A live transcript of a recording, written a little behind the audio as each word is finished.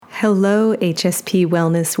Hello, HSP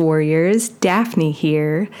Wellness Warriors. Daphne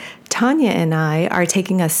here. Tanya and I are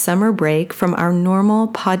taking a summer break from our normal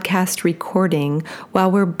podcast recording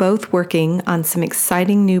while we're both working on some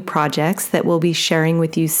exciting new projects that we'll be sharing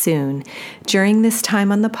with you soon. During this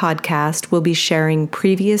time on the podcast, we'll be sharing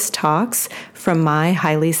previous talks from my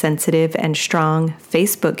highly sensitive and strong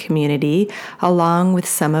Facebook community, along with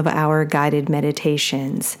some of our guided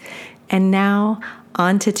meditations. And now,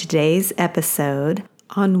 on to today's episode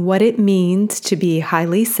on what it means to be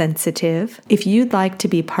highly sensitive. If you'd like to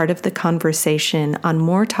be part of the conversation on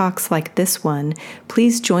more talks like this one,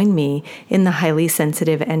 please join me in the Highly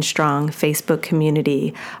Sensitive and Strong Facebook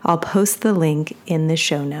community. I'll post the link in the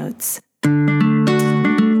show notes.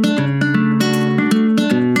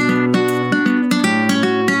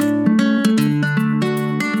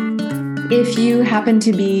 If you happen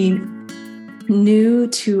to be new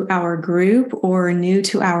to our group or new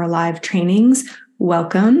to our live trainings,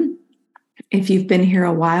 welcome. If you've been here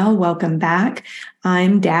a while, welcome back.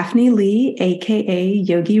 I'm Daphne Lee, aka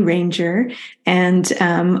Yogi Ranger, and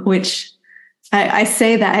which I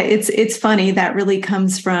say that it's funny, that really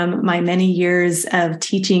comes from my many years of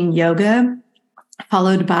teaching yoga,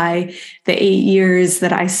 followed by the 8 years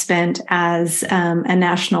that I spent as a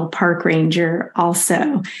national park ranger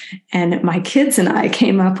also. And my kids and I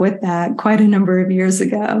came up with that quite a number of years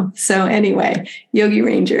ago. So anyway, Yogi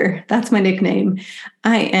Ranger, that's my nickname.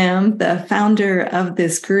 I am the founder of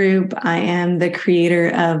this group. I am the creator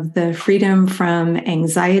of the Freedom from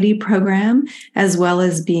Anxiety program, as well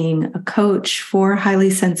as being a coach for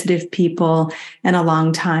highly sensitive people and a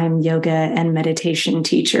longtime yoga and meditation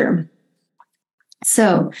teacher.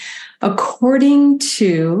 So, according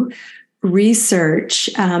to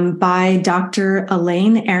research by Dr.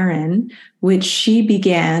 Elaine Aron, which she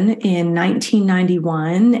began in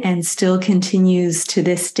 1991 and still continues to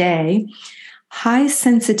this day, high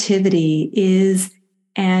sensitivity is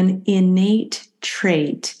an innate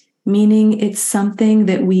trait, meaning it's something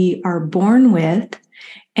that we are born with,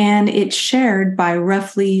 and it's shared by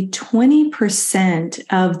roughly 20%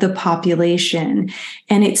 of the population.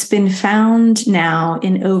 And it's been found now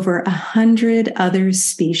in over 100 other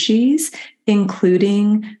species,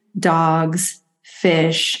 including dogs,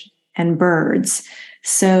 fish, and birds.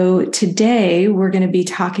 So today we're going to be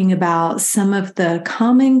talking about some of the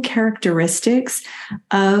common characteristics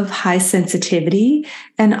of high sensitivity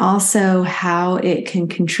and also how it can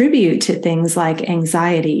contribute to things like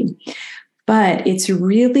anxiety. But it's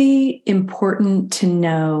really important to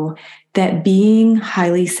know that being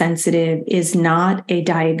highly sensitive is not a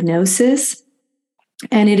diagnosis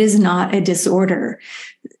and it is not a disorder.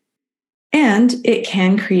 And it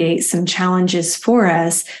can create some challenges for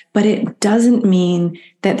us, but it doesn't mean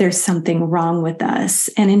that there's something wrong with us.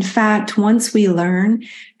 And in fact, once we learn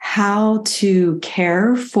how to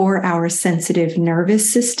care for our sensitive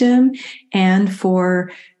nervous system and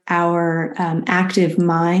for our active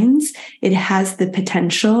minds, it has the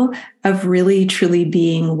potential of really, truly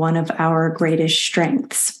being one of our greatest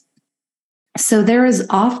strengths. So there is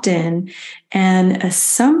often an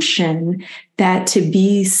assumption that to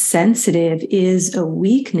be sensitive is a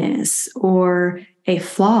weakness or a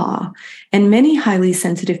flaw. And many highly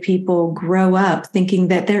sensitive people grow up thinking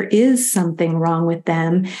that there is something wrong with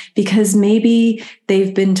them because maybe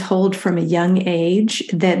they've been told from a young age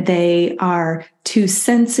that they are too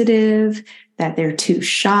sensitive, that they're too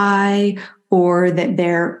shy, or that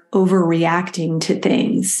they're overreacting to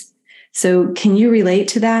things. So can you relate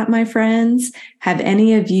to that, my friends? Have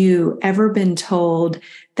any of you ever been told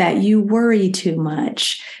that you worry too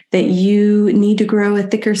much, that you need to grow a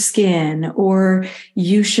thicker skin, or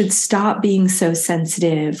you should stop being so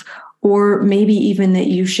sensitive, or maybe even that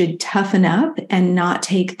you should toughen up and not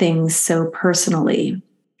take things so personally?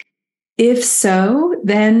 If so,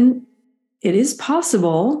 then it is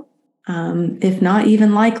possible, if not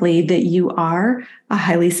even likely, that you are a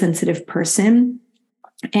highly sensitive person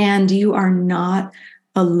and you are not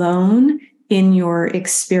alone in your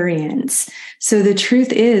experience. So the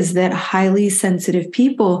truth is that highly sensitive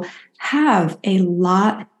people have a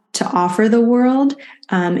lot to offer the world.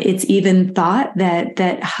 It's even thought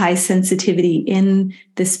that high sensitivity in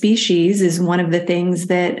the species is one of the things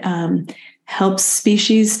that helps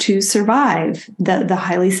species to survive, the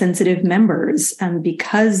highly sensitive members,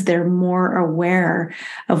 because they're more aware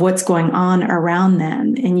of what's going on around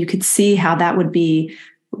them. And you could see how that would be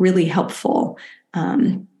really helpful.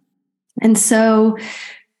 And so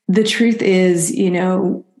the truth is,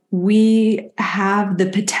 we have the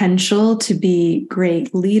potential to be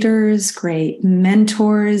great leaders, great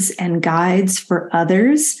mentors, and guides for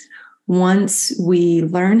others once we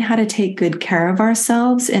learn how to take good care of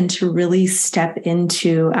ourselves and to really step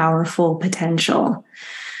into our full potential.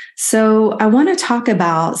 So I want to talk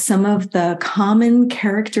about some of the common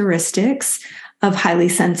characteristics of highly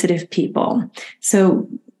sensitive people. So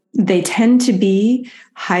they tend to be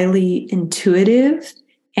highly intuitive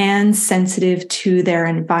and sensitive to their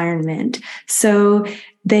environment. So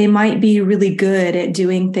they might be really good at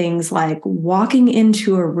doing things like walking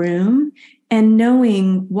into a room and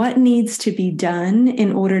knowing what needs to be done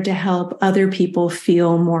in order to help other people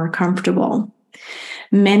feel more comfortable.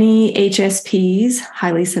 Many HSPs,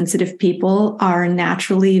 highly sensitive people, are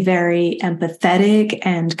naturally very empathetic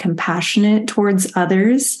and compassionate towards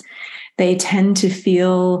others. They tend to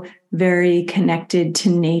feel very connected to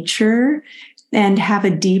nature and have a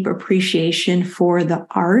deep appreciation for the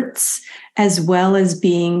arts, as well as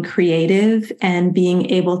being creative and being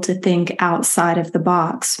able to think outside of the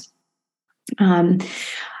box.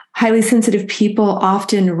 Highly sensitive people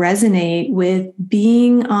often resonate with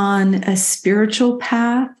being on a spiritual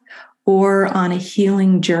path or on a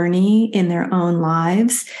healing journey in their own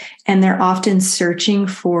lives, and they're often searching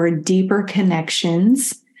for deeper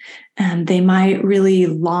connections. They might really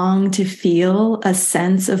long to feel a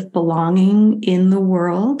sense of belonging in the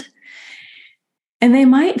world. And they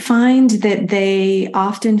might find that they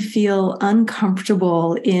often feel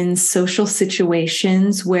uncomfortable in social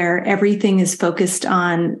situations where everything is focused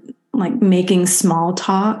on like making small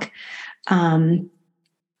talk. But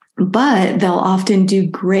they'll often do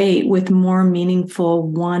great with more meaningful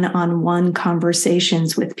one-on-one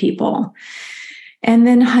conversations with people. And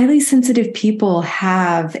then highly sensitive people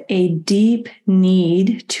have a deep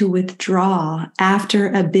need to withdraw after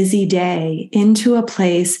a busy day into a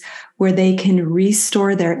place where they can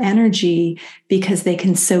restore their energy because they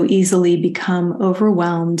can so easily become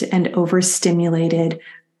overwhelmed and overstimulated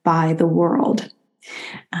by the world.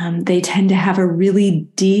 They tend to have a really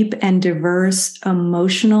deep and diverse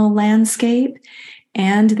emotional landscape,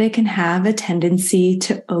 and they can have a tendency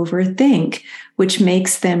to overthink, which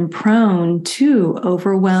makes them prone to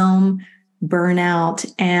overwhelm, burnout,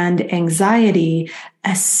 and anxiety,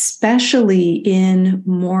 especially in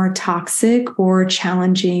more toxic or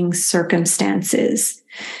challenging circumstances.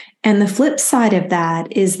 And the flip side of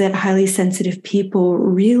that is that highly sensitive people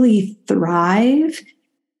really thrive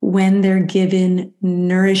when they're given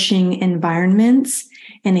nourishing environments.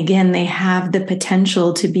 And again, they have the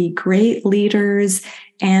potential to be great leaders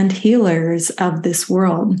and healers of this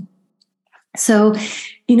world. So,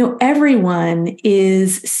 everyone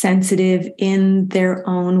is sensitive in their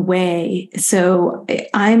own way. So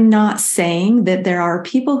I'm not saying that there are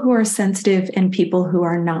people who are sensitive and people who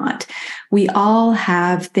are not. We all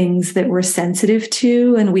have things that we're sensitive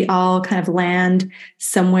to, and we all kind of land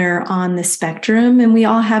somewhere on the spectrum, and we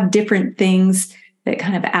all have different things that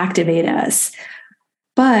kind of activate us.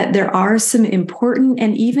 But there are some important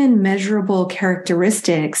and even measurable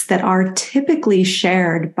characteristics that are typically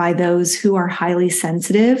shared by those who are highly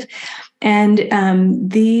sensitive.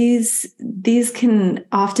 And these can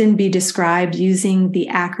often be described using the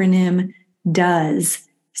acronym DOES.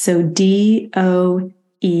 So DOES.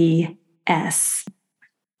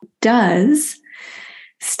 DOES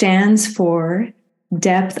stands for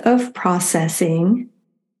depth of processing,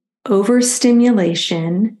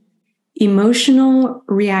 overstimulation, emotional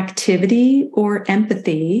reactivity or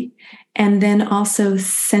empathy, and then also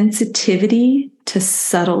sensitivity to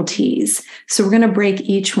subtleties. So we're going to break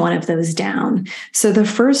each one of those down. So the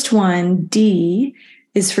first one, D,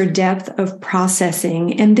 is for depth of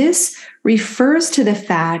processing. And this refers to the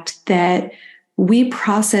fact that we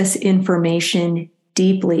process information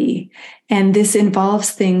deeply. And this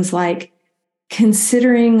involves things like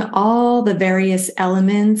considering all the various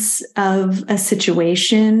elements of a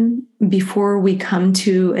situation before we come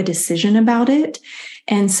to a decision about it,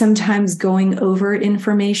 and sometimes going over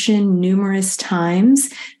information numerous times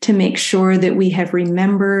to make sure that we have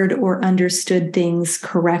remembered or understood things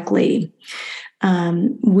correctly.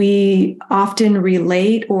 We often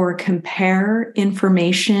relate or compare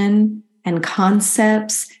information and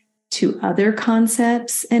concepts to other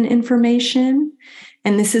concepts and information.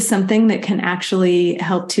 And this is something that can actually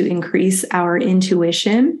help to increase our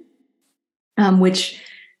intuition, which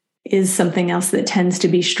is something else that tends to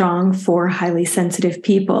be strong for highly sensitive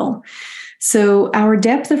people. So our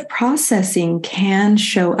depth of processing can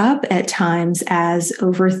show up at times as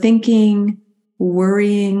overthinking,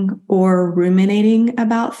 worrying, or ruminating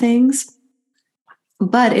about things.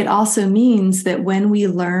 But it also means that when we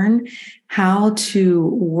learn how to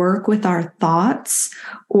work with our thoughts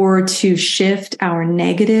or to shift our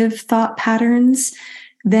negative thought patterns,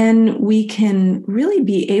 then we can really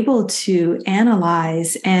be able to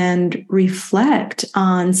analyze and reflect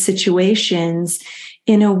on situations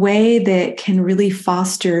in a way that can really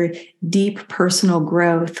foster deep personal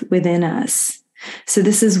growth within us. So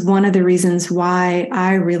this is one of the reasons why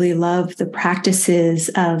I really love the practices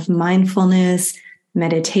of mindfulness,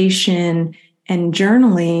 meditation, and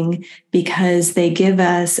journaling, because they give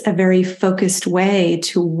us a very focused way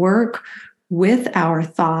to work with our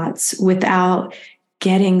thoughts without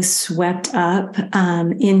getting swept up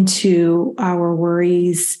into our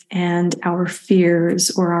worries and our fears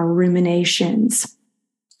or our ruminations.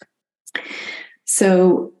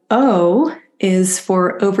 So O is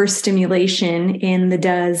for overstimulation in the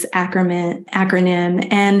DOES acronym.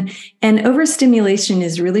 And overstimulation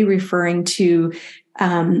is really referring to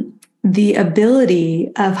the ability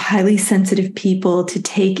of highly sensitive people to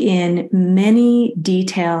take in many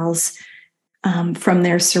details from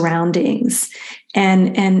their surroundings.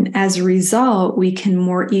 And as a result, we can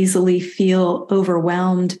more easily feel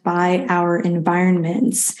overwhelmed by our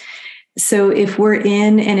environments. So if we're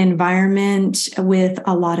in an environment with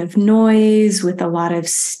a lot of noise, with a lot of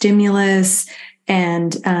stimulus,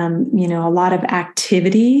 and a lot of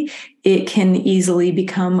activity, it can easily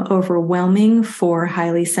become overwhelming for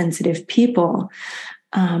highly sensitive people.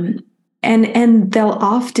 And they'll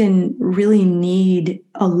often really need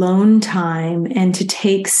alone time and to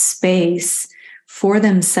take space for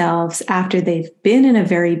themselves after they've been in a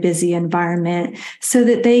very busy environment, so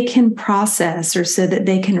that they can process, or so that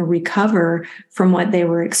they can recover from what they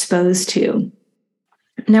were exposed to.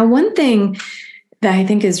 Now, one thing that I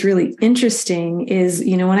think is really interesting is,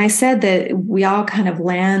 when I said that we all kind of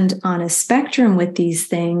land on a spectrum with these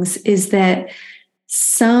things, is that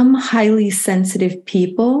some highly sensitive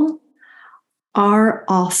people are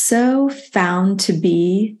also found to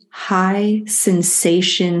be high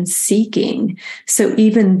sensation seeking. So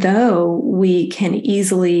even though we can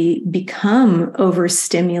easily become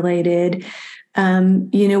overstimulated,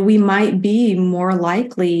 we might be more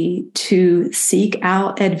likely to seek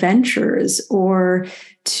out adventures, or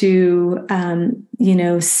to,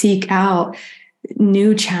 seek out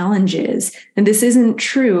new challenges. And this isn't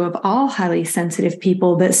true of all highly sensitive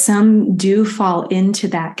people, but some do fall into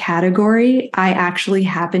that category. I actually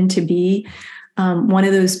happen to be one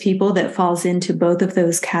of those people that falls into both of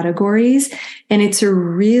those categories. And it's a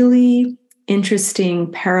really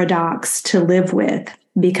interesting paradox to live with,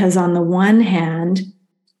 because on the one hand,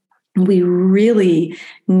 we really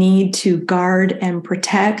need to guard and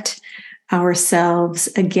protect ourselves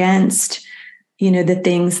against the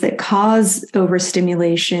things that cause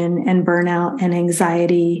overstimulation and burnout and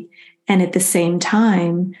anxiety. And at the same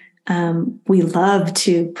time, we love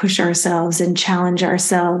to push ourselves and challenge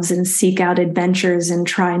ourselves and seek out adventures and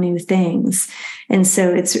try new things. And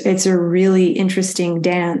so it's a really interesting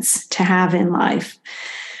dance to have in life.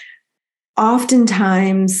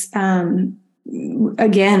 Oftentimes,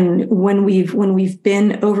 again, when we've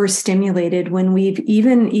been overstimulated, when we've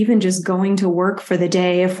even just going to work for the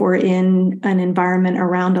day, if we're in an environment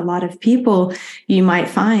around a lot of people, you might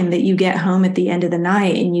find that you get home at the end of the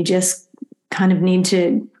night and you just kind of need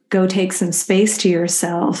to go take some space to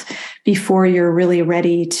yourself before you're really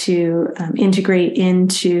ready to integrate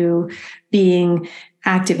into being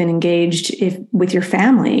active and engaged with your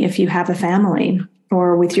family, if you have a family,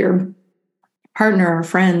 or with your partner or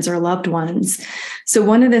friends or loved ones. So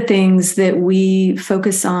one of the things that we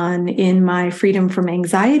focus on in my Freedom from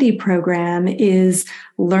Anxiety program is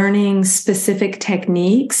learning specific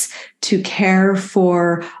techniques to care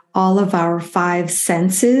for all of our 5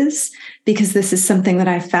 senses, because this is something that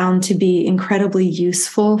I found to be incredibly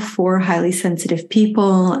useful for highly sensitive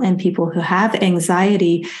people and people who have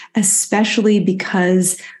anxiety, especially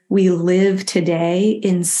because we live today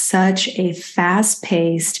in such a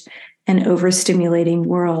fast-paced and overstimulating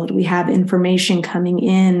world. We have information coming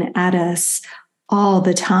in at us all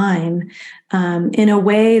the time, in a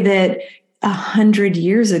way that 100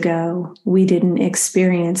 years ago we didn't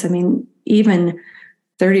experience. I mean, even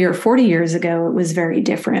 30 or 40 years ago, it was very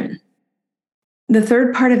different. The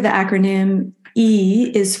third part of the acronym,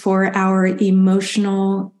 E, is for our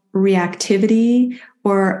emotional reactivity,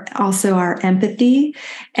 or also our empathy.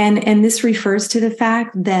 And this refers to the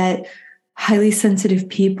fact that highly sensitive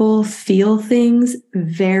people feel things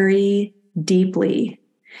very deeply,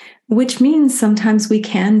 which means sometimes we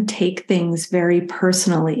can take things very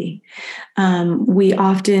personally. We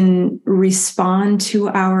often respond to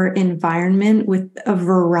our environment with a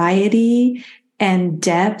variety and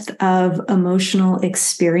depth of emotional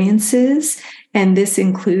experiences, and this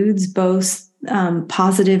includes both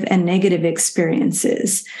positive and negative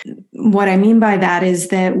experiences. what I mean by that is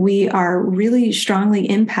that we are really strongly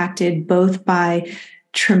impacted both by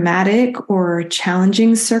traumatic or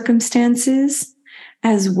challenging circumstances,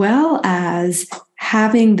 as well as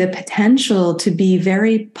having the potential to be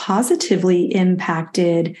very positively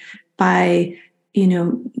impacted by,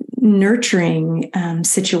 nurturing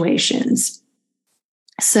situations.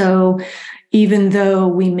 So even though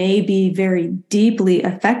we may be very deeply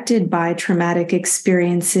affected by traumatic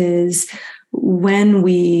experiences, when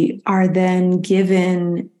we are then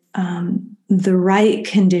given the right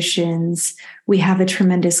conditions, we have a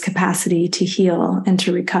tremendous capacity to heal and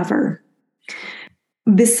to recover.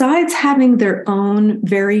 Besides having their own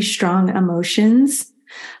very strong emotions,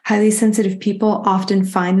 highly sensitive people often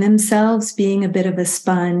find themselves being a bit of a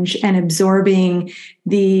sponge and absorbing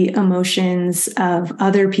the emotions of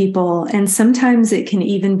other people. And sometimes it can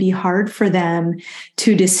even be hard for them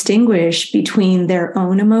to distinguish between their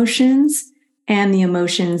own emotions and the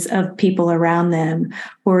emotions of people around them.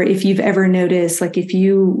 Or if you've ever noticed, like if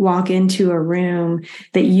you walk into a room,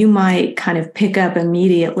 that you might kind of pick up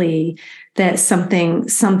immediately that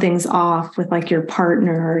something's off with like your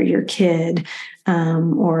partner or your kid,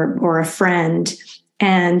 or a friend,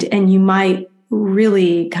 and you might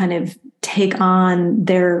really kind of take on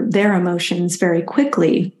their emotions very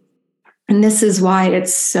quickly. And this is why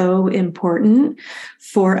it's so important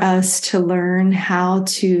for us to learn how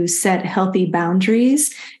to set healthy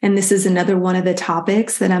boundaries. And this is another one of the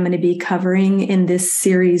topics that I'm going to be covering in this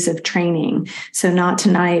series of training. So not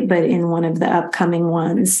tonight, but in one of the upcoming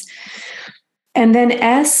ones. And then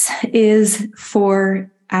S is for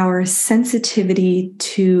our sensitivity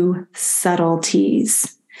to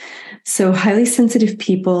subtleties. So highly sensitive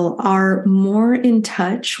people are more in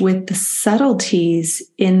touch with the subtleties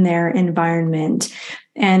in their environment.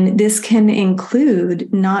 And this can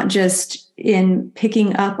include not just in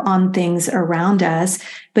picking up on things around us,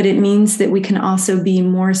 but it means that we can also be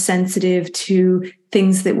more sensitive to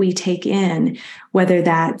things that we take in, whether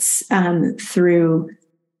that's through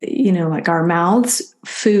like our mouths,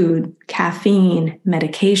 food, caffeine,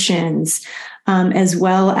 medications, as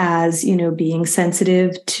well as, being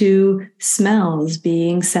sensitive to smells,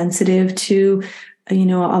 being sensitive to, a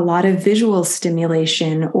lot of visual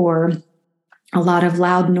stimulation or a lot of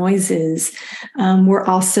loud noises. We're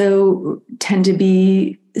also tend to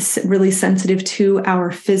be really sensitive to our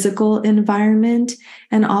physical environment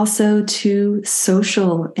and also to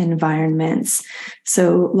social environments.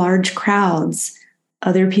 So large crowds,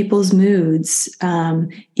 other people's moods,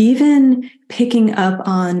 even picking up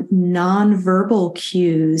on nonverbal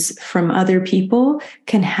cues from other people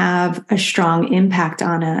can have a strong impact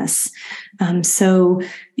on us. So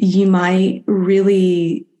you might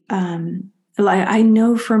really, I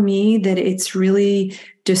know for me that it's really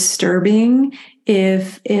disturbing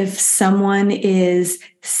if someone is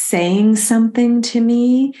saying something to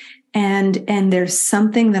me and there's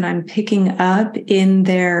something that I'm picking up in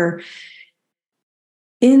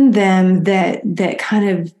them that kind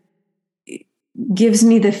of gives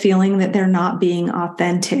me the feeling that they're not being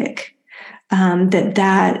authentic.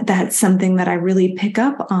 That's something that I really pick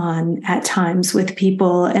up on at times with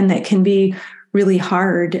people, and that can be really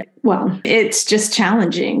hard. Well, it's just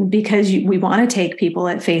challenging because we want to take people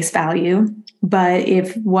at face value, but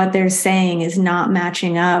if what they're saying is not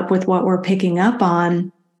matching up with what we're picking up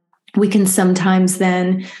on, we can sometimes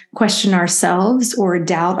then question ourselves or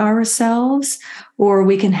doubt ourselves, or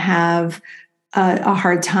we can have a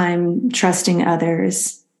hard time trusting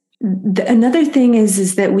others. Another thing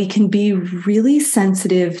is that we can be really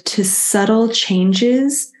sensitive to subtle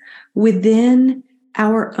changes within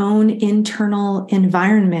our own internal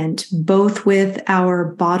environment, both with our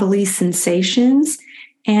bodily sensations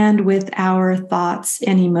and with our thoughts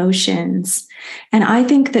and emotions. And I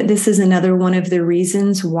think that this is another one of the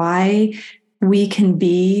reasons why we can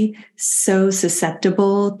be so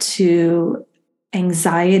susceptible to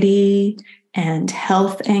anxiety and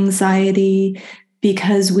health anxiety,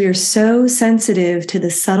 because we're so sensitive to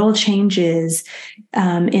the subtle changes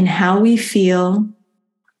in how we feel,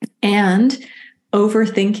 and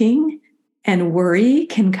overthinking and worry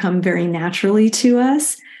can come very naturally to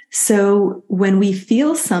us. So when we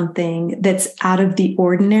feel something that's out of the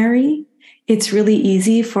ordinary, it's really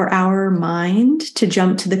easy for our mind to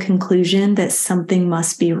jump to the conclusion that something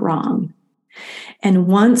must be wrong. And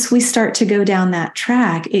once we start to go down that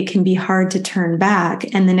track, it can be hard to turn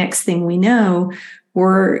back. And the next thing we know,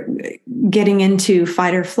 we're getting into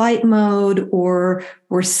fight or flight mode, or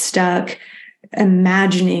we're stuck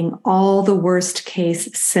imagining all the worst case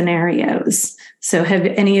scenarios, So have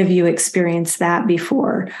any of you experienced that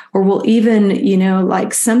before? Or we'll even,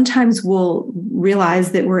 like sometimes we'll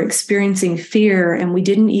realize that we're experiencing fear and we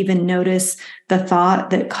didn't even notice the thought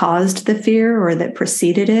that caused the fear or that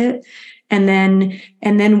preceded it. And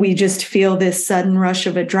then we just feel this sudden rush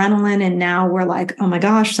of adrenaline. And now we're like, oh my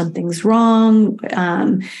gosh, something's wrong.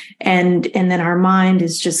 And then our mind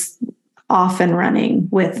is just off and running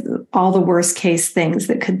with all the worst case things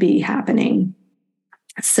that could be happening.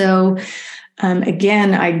 So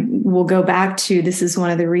again, I will go back to, this is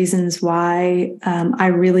one of the reasons why I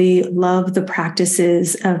really love the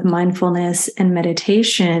practices of mindfulness and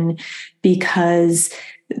meditation, because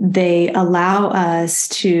they allow us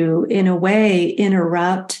to, in a way,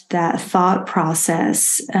 interrupt that thought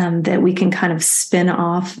process that we can kind of spin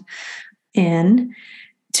off in,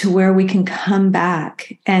 to where we can come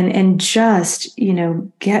back and just,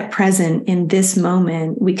 get present in this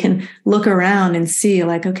moment. We can look around and see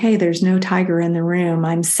like, okay, there's no tiger in the room.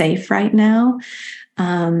 I'm safe right now.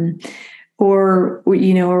 Or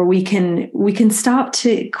we can stop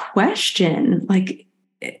to question like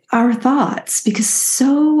our thoughts, because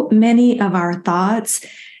so many of our thoughts,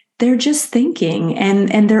 they're just thinking,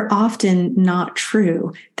 and they're often not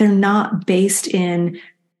true. They're not based in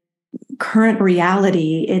current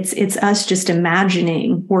reality. It's us just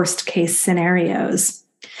imagining worst case scenarios.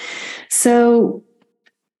 So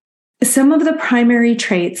some of the primary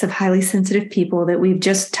traits of highly sensitive people that we've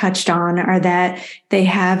just touched on are that they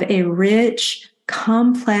have a rich,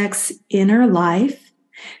 complex inner life.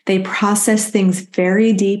 They process things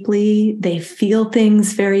very deeply. They feel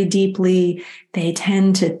things very deeply. They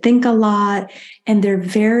tend to think a lot, and they're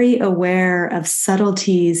very aware of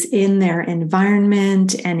subtleties in their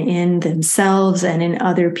environment and in themselves and in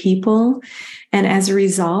other people. And as a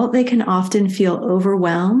result, they can often feel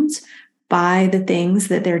overwhelmed by the things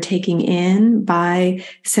that they're taking in, by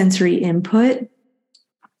sensory input.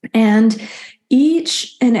 And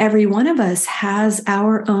each and every one of us has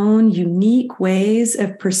our own unique ways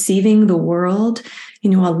of perceiving the world. A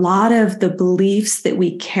lot of the beliefs that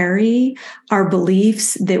we carry are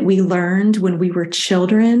beliefs that we learned when we were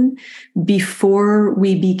children, before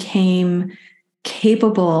we became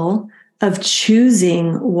capable of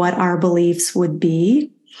choosing what our beliefs would be.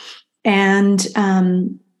 And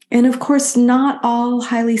of course, not all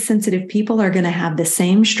highly sensitive people are going to have the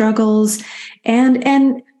same struggles,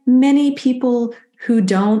 and many people who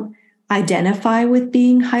don't identify with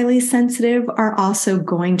being highly sensitive are also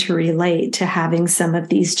going to relate to having some of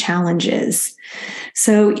these challenges.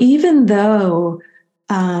 So even though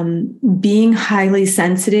being highly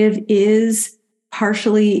sensitive is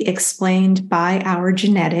partially explained by our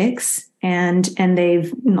genetics, and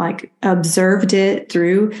they've observed it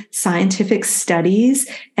through scientific studies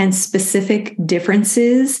and specific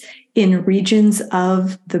differences in regions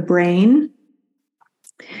of the brain,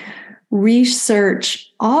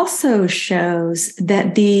 research also shows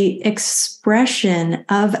that the expression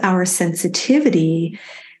of our sensitivity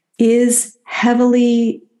is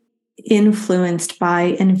heavily influenced by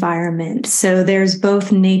environment. So there's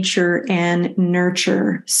both nature and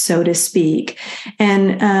nurture, so to speak.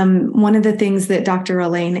 And one of the things that Dr.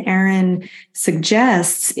 Elaine Aron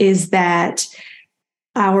suggests is that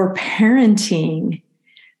our parenting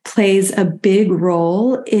plays a big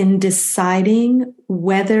role in deciding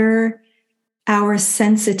whether our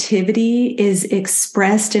sensitivity is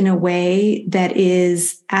expressed in a way that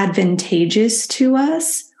is advantageous to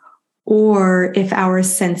us, or if our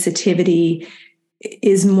sensitivity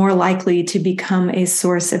is more likely to become a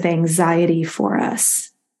source of anxiety for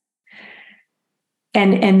us.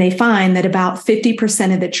 And they find that about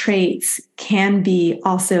 50% of the traits can be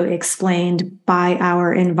also explained by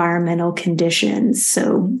our environmental conditions.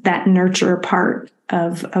 So that nurture part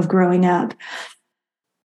of growing up.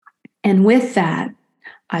 And with that,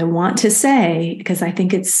 I want to say, because I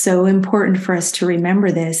think it's so important for us to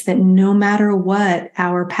remember this, that no matter what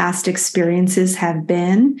our past experiences have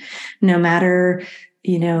been, no matter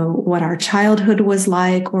what our childhood was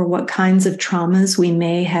like or what kinds of traumas we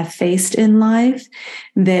may have faced in life,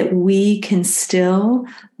 that we can still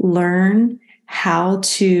learn how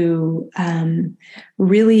to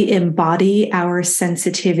really embody our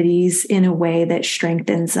sensitivities in a way that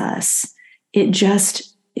strengthens us. It just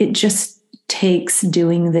takes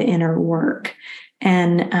doing the inner work.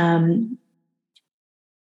 And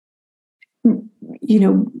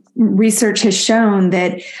research has shown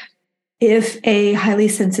that if a highly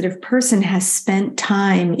sensitive person has spent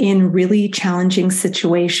time in really challenging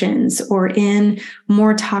situations or in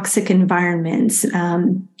more toxic environments,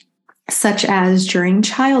 such as during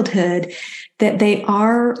childhood, that they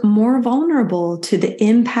are more vulnerable to the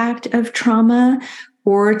impact of trauma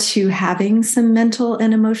or to having some mental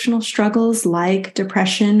and emotional struggles like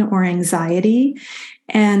depression or anxiety.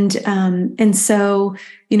 And so,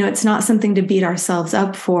 it's not something to beat ourselves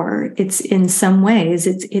up for. It's in some ways,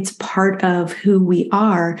 it's part of who we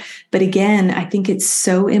are. But again, I think it's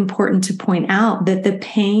so important to point out that the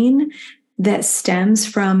pain that stems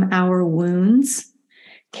from our wounds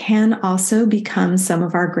can also become some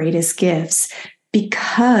of our greatest gifts,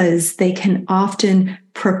 because they can often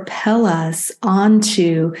propel us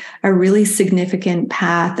onto a really significant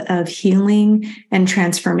path of healing and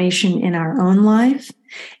transformation in our own life.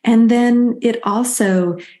 And then it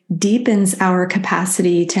also deepens our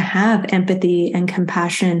capacity to have empathy and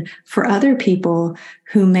compassion for other people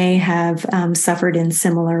who may have suffered in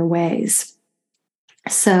similar ways.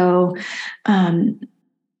 So,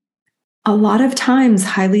 a lot of times,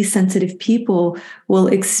 highly sensitive people will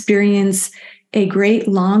experience a great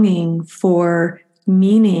longing for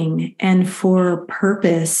meaning and for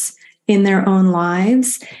purpose in their own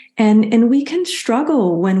lives. And we can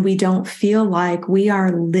struggle when we don't feel like we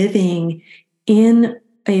are living in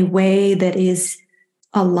a way that is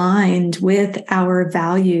aligned with our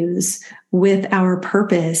values, with our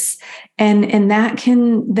purpose. And that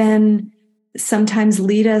can then sometimes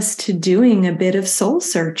lead us to doing a bit of soul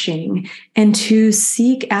searching and to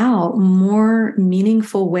seek out more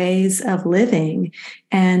meaningful ways of living,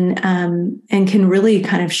 and can really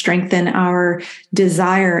kind of strengthen our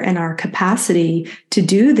desire and our capacity to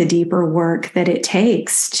do the deeper work that it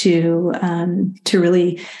takes to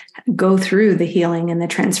really go through the healing and the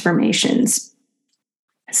transformations.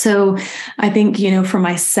 So I think, for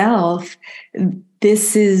myself,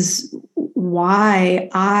 this is why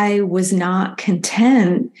I was not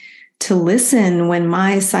content to listen when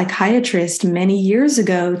my psychiatrist many years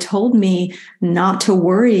ago told me not to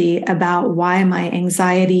worry about why my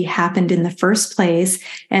anxiety happened in the first place,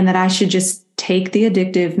 and that I should just take the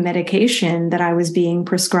addictive medication that I was being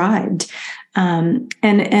prescribed. And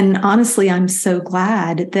honestly, I'm so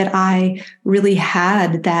glad that I really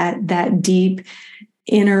had that deep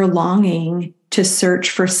inner longing to search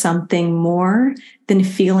for something more than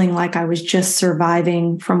feeling like I was just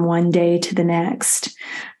surviving from one day to the next.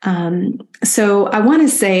 So I want to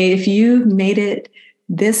say, if you made it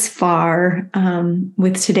this far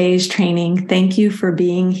with today's training, thank you for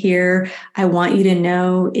being here. I want you to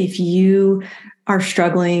know, if you are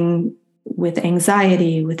struggling with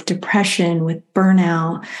anxiety, with depression, with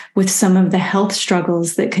burnout, with some of the health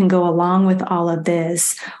struggles that can go along with all of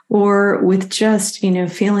this, or with just,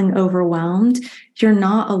 feeling overwhelmed, you're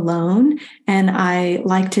not alone. And I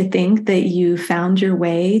like to think that you found your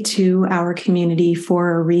way to our community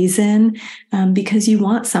for a reason, because you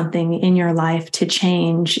want something in your life to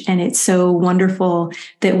change. And it's so wonderful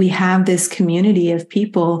that we have this community of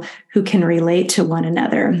people who can relate to one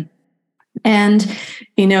another. And,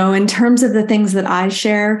 in terms of the things that I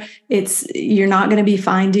share, you're not going to be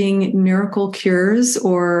finding miracle cures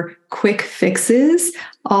or quick fixes,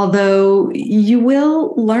 although you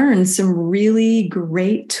will learn some really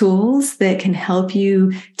great tools that can help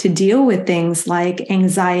you to deal with things like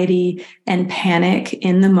anxiety and panic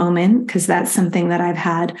in the moment, because that's something that I've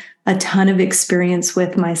had a ton of experience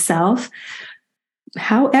with myself.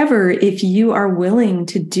 However, if you are willing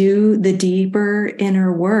to do the deeper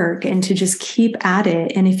inner work and to just keep at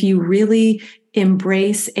it, and if you really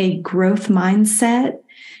embrace a growth mindset,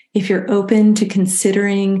 if you're open to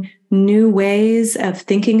considering new ways of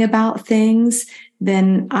thinking about things,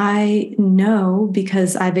 then I know,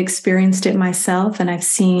 because I've experienced it myself and I've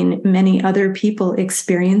seen many other people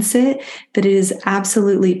experience it, that it is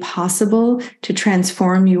absolutely possible to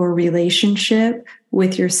transform your relationship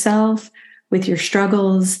with yourself, with your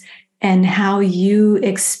struggles, and how you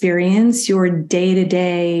experience your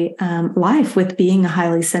day-to-day life with being a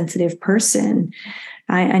highly sensitive person.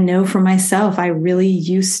 I know for myself, I really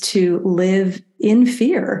used to live in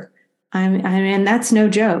fear. I mean, that's no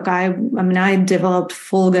joke. I developed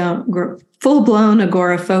full-blown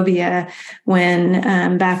agoraphobia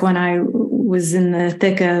back when I was in the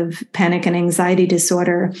thick of panic and anxiety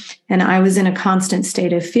disorder, and I was in a constant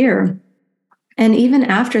state of fear. And even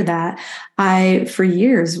after that, I, for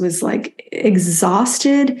years, was like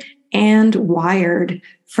exhausted and wired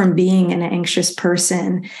from being an anxious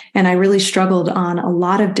person. And I really struggled on a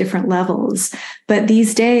lot of different levels. But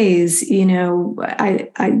these days, I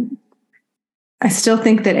still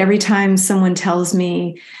think that every time someone tells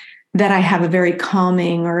me that I have a very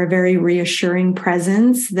calming or a very reassuring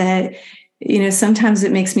presence, that sometimes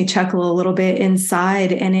it makes me chuckle a little bit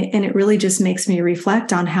inside, and it really just makes me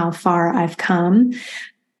reflect on how far I've come.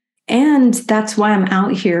 And that's why I'm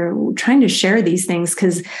out here trying to share these things,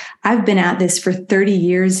 because I've been at this for 30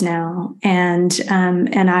 years now, and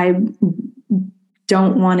I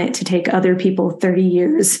don't want it to take other people 30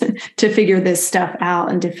 years to figure this stuff out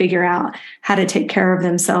and to figure out how to take care of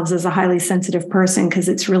themselves as a highly sensitive person, because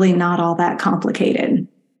it's really not all that complicated.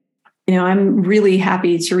 I'm really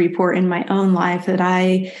happy to report in my own life that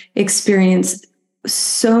I experienced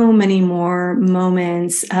so many more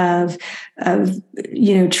moments of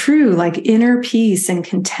true like inner peace and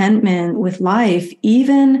contentment with life,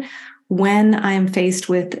 even when I am faced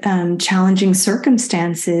with challenging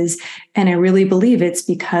circumstances. And I really believe it's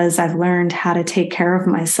because I've learned how to take care of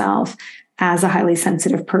myself as a highly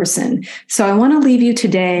sensitive person. So I want to leave you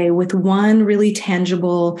today with one really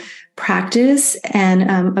tangible practice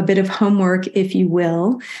and a bit of homework, if you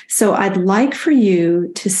will. So I'd like for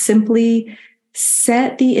you to simply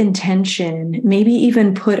set the intention, maybe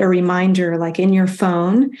even put a reminder like in your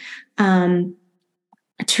phone,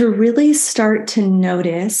 to really start to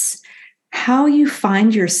notice how you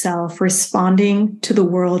find yourself responding to the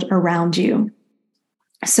world around you.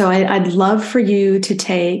 So I'd love for you to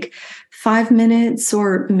take 5 minutes,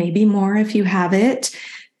 or maybe more if you have it,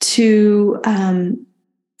 to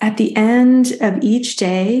at the end of each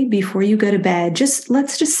day before you go to bed,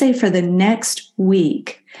 let's just say for the next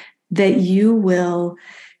week, that you will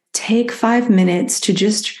take 5 minutes to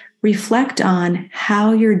just reflect on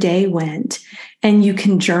how your day went. And you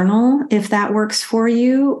can journal if that works for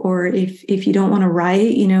you, or if you don't want to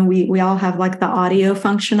write, we all have like the audio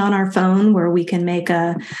function on our phone where we can make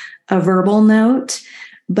a verbal note,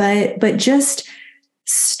 but just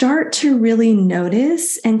start to really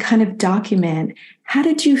notice and kind of document, how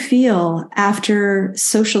did you feel after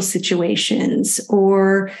social situations,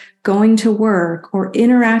 or going to work, or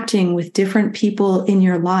interacting with different people in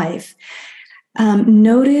your life?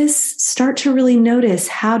 Start to really notice,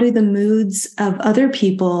 how do the moods of other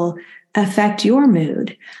people affect your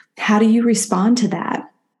mood? How do you respond to that?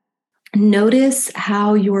 Notice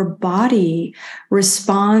how your body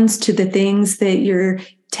responds to the things that you're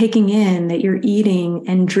taking in, that you're eating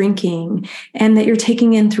and drinking, and that you're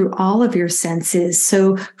taking in through all of your senses.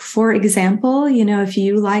 So, for example, if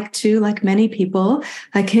you like to, like many people,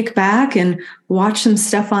 kick back and watch some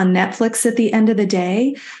stuff on Netflix at the end of the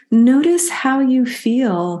day, notice how you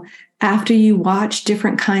feel after you watch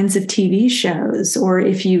different kinds of TV shows, or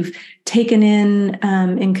if you've taken in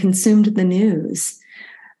and consumed the news,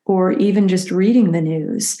 or even just reading the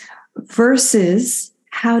news, versus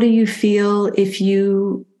how do you feel if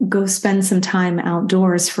you go spend some time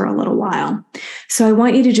outdoors for a little while? So I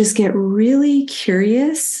want you to just get really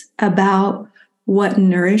curious about what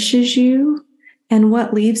nourishes you and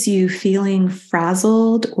what leaves you feeling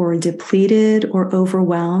frazzled or depleted or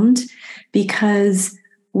overwhelmed, because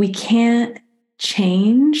we can't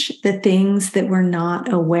change the things that we're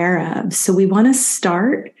not aware of. So we want to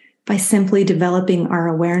start by simply developing our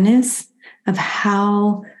awareness of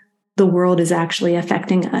how the world is actually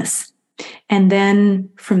affecting us. And then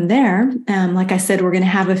from there, like I said, we're going to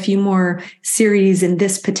have a few more series in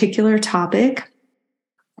this particular topic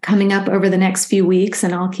coming up over the next few weeks,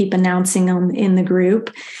 and I'll keep announcing them in the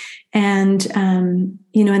group. And,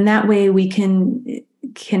 in that way we can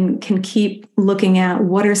keep looking at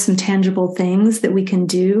what are some tangible things that we can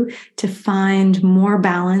do to find more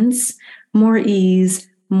balance, more ease,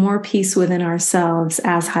 more peace within ourselves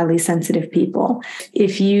as highly sensitive people.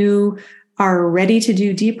 If you are ready to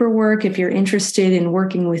do deeper work, if you're interested in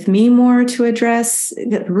working with me more to address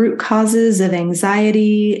the root causes of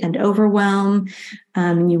anxiety and overwhelm,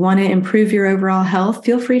 you want to improve your overall health,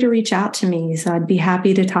 feel free to reach out to me. So I'd be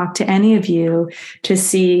happy to talk to any of you to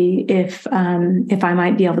see if I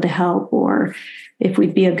might be able to help, or if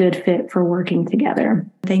we'd be a good fit for working together.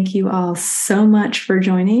 Thank you all so much for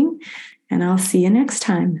joining, and I'll see you next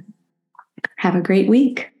time. Have a great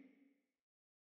week.